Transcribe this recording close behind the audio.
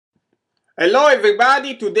Hello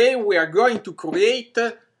everybody, today we are going to create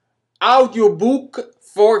audiobook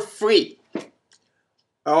for free.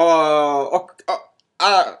 I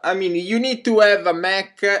mean, you need to have a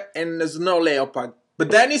Mac and a Snow Leopard, but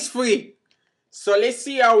then it's free. So let's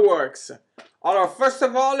see how it works. First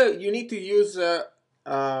of all, you need to use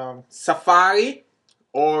Safari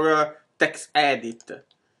or Text Edit.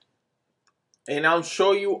 And I'll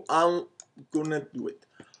show you how I'm gonna do it.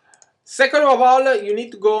 Second of all, you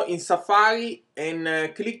need to go in Safari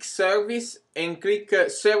and click Service and click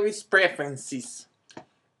Service Preferences.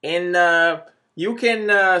 And you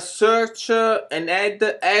can search and add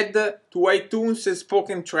to iTunes a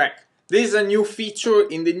spoken track. This is a new feature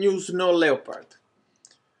in the new Snow Leopard.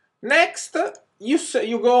 Next,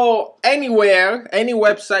 you go anywhere, any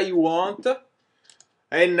website you want.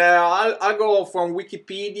 And I'll go from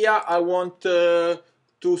Wikipedia. I want to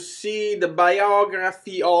see the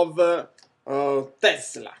biography of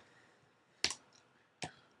Tesla.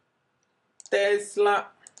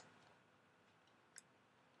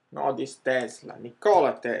 No, this Tesla.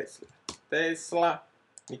 Nikola Tesla.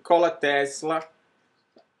 Nikola Tesla.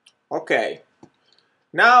 Okay.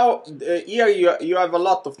 Now, here you have a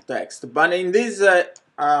lot of text. But in this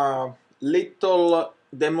little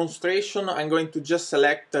demonstration, I'm going to just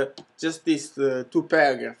select just these two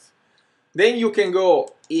paragraphs. Then you can go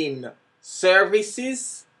in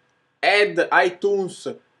Services, add to iTunes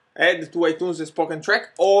a spoken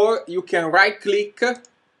track, or you can right click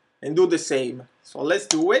and do the same. So let's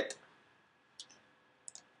do it.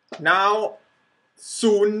 Now,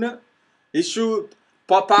 soon, it should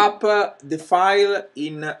pop up the file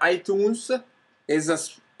in iTunes as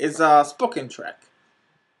a spoken track.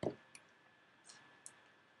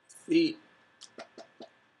 See.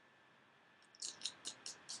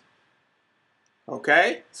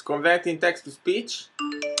 Okay, it's converting text to speech.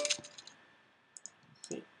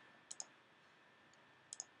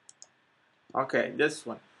 Okay, this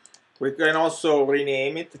one. We can also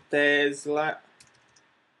rename it Tesla.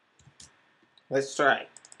 Let's try.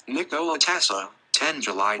 Nikola Tesla, 10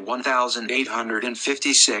 July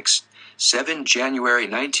 1856, 7 January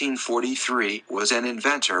 1943, was an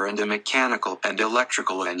inventor and a mechanical and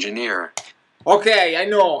electrical engineer. Okay, I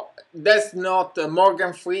know that's not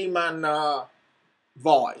Morgan Freeman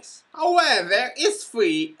voice. However, it's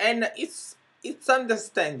free and it's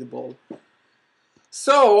understandable.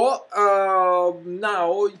 So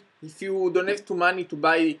now, if you don't have too money to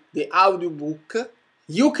buy the audiobook,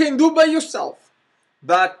 you can do by yourself.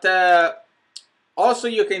 But also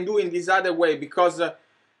you can do in this other way, because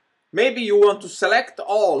maybe you want to select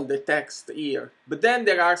all the text here, but then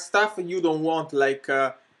there are stuff you don't want, like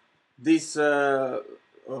this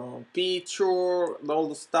picture, all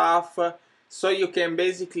the stuff. So you can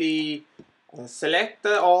basically select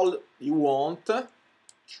all you want.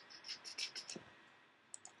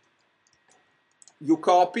 You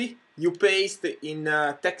copy, you paste in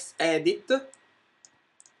Text Edit,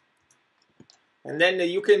 and then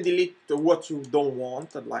you can delete what you don't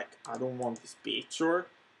want, like I don't want this picture,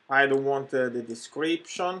 I don't want the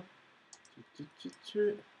description,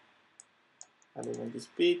 I don't want this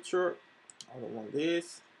picture, I don't want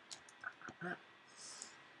this,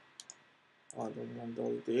 I don't want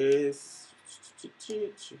all this.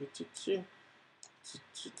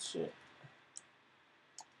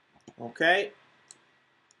 Okay,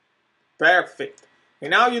 perfect.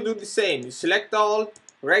 And now you do the same. You select all,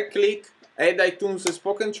 right click, add iTunes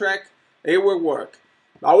spoken track, it will work.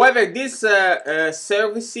 However, these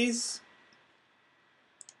services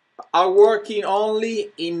are working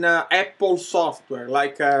only in Apple software,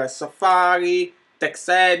 like Safari, Text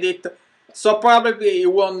Edit. So probably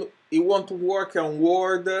it won't work on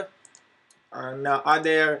Word and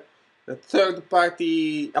other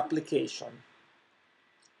third-party application.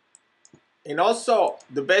 And also,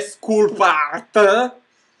 the best cool part, that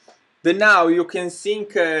now you can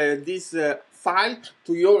sync this file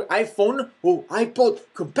to your iPhone or iPod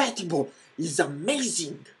compatible. Is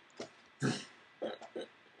amazing.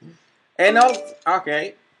 And also,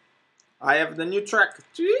 okay, I have the new track.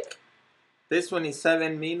 This one is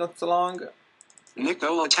 7 minutes long.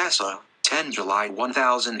 Nikola Tesla, 10 July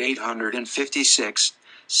 1856,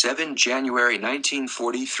 7 January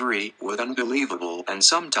 1943, with unbelievable and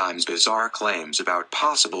sometimes bizarre claims about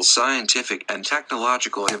possible scientific and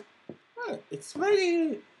technological. It's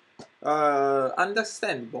very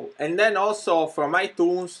understandable. And then also from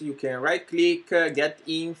iTunes, you can right click, get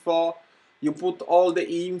info, you put all the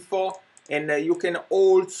info, and you can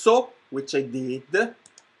also, which I did,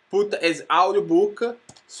 put as audiobook.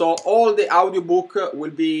 So all the audiobook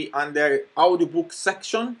will be under audiobook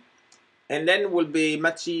section, and then will be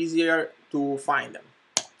much easier to find them.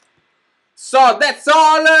 So that's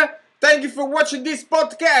all. Thank you for watching this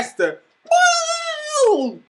podcast. Woo!